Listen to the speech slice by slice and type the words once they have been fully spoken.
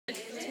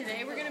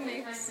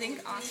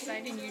Zinc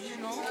Oxide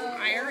Eugenol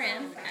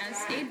IRM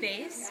as a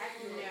base.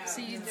 So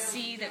you'd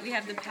see that we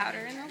have the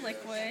powder and the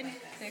liquid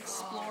to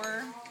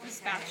explore the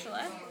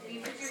spatula.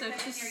 So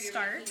to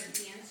start,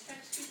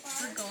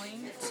 we're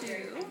going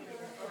to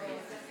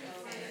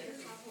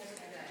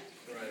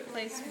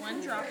place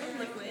 1 drop of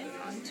liquid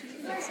onto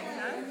the mixing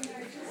pad.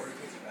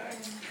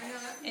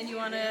 And you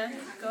want to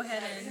go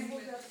ahead and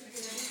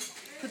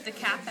put the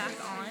cap back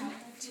on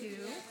to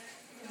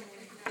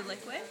the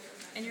liquid.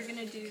 And you're going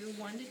to do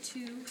 1 to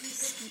 2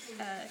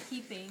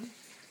 heaping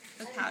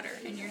of powder.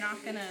 And you're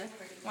not going to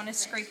want to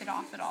scrape it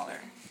off at all or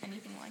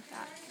anything like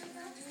that.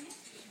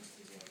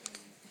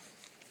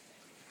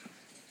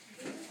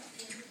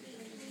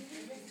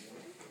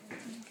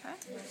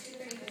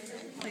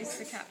 Place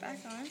the cap back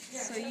on.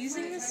 So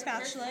using the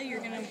spatula, you're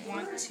going to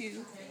want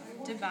to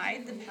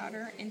divide the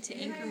powder into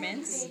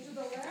increments,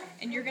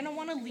 and you're going to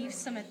want to leave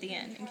some at the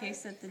end in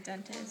case that the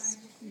dentist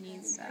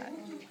needs that.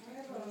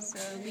 So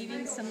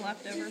leaving some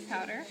leftover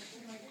powder.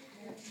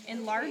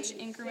 In large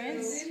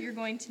increments, you're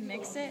going to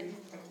mix it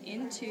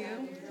into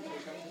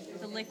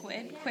the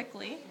liquid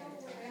quickly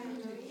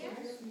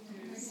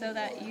so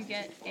that you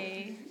get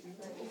a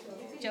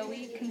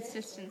doughy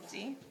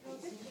consistency.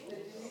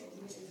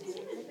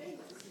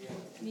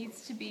 It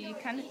needs to be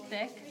kind of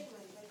thick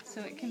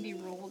so it can be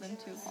rolled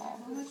into a ball.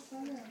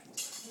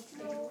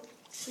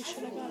 We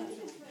should have got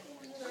it.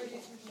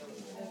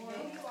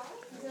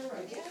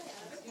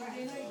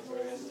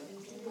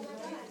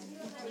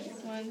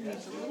 This one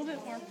needs a little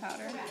bit more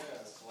powder.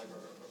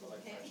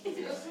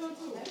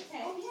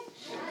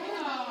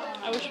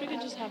 I wish we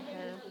could just have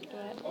her do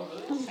it.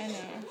 I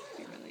know, it'd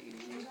be really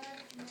easy.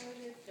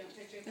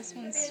 This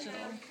one's still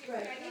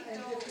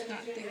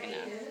not thick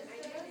enough.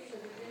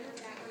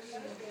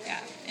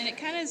 Yeah, and it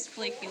kind of is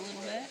flaky a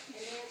little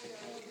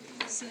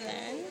bit. So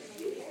then,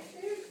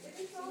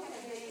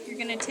 you're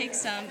going to take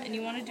some and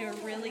you want to do a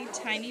really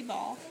tiny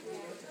ball.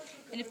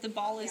 And if the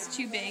ball is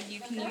too big, you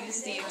can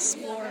use the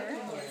Explorer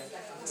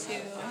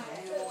to...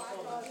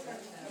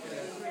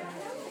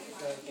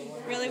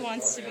 really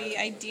wants to be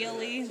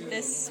ideally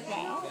this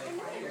small.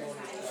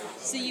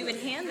 So you would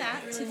hand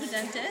that to the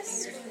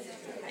dentist,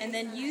 and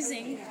then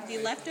using the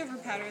leftover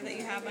powder that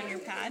you have on your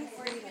pad,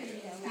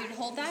 you'd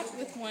hold that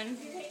with one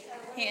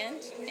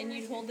hand, and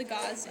you'd hold the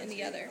gauze in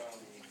the other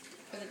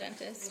for the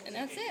dentist, and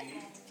that's it.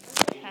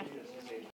 Okay.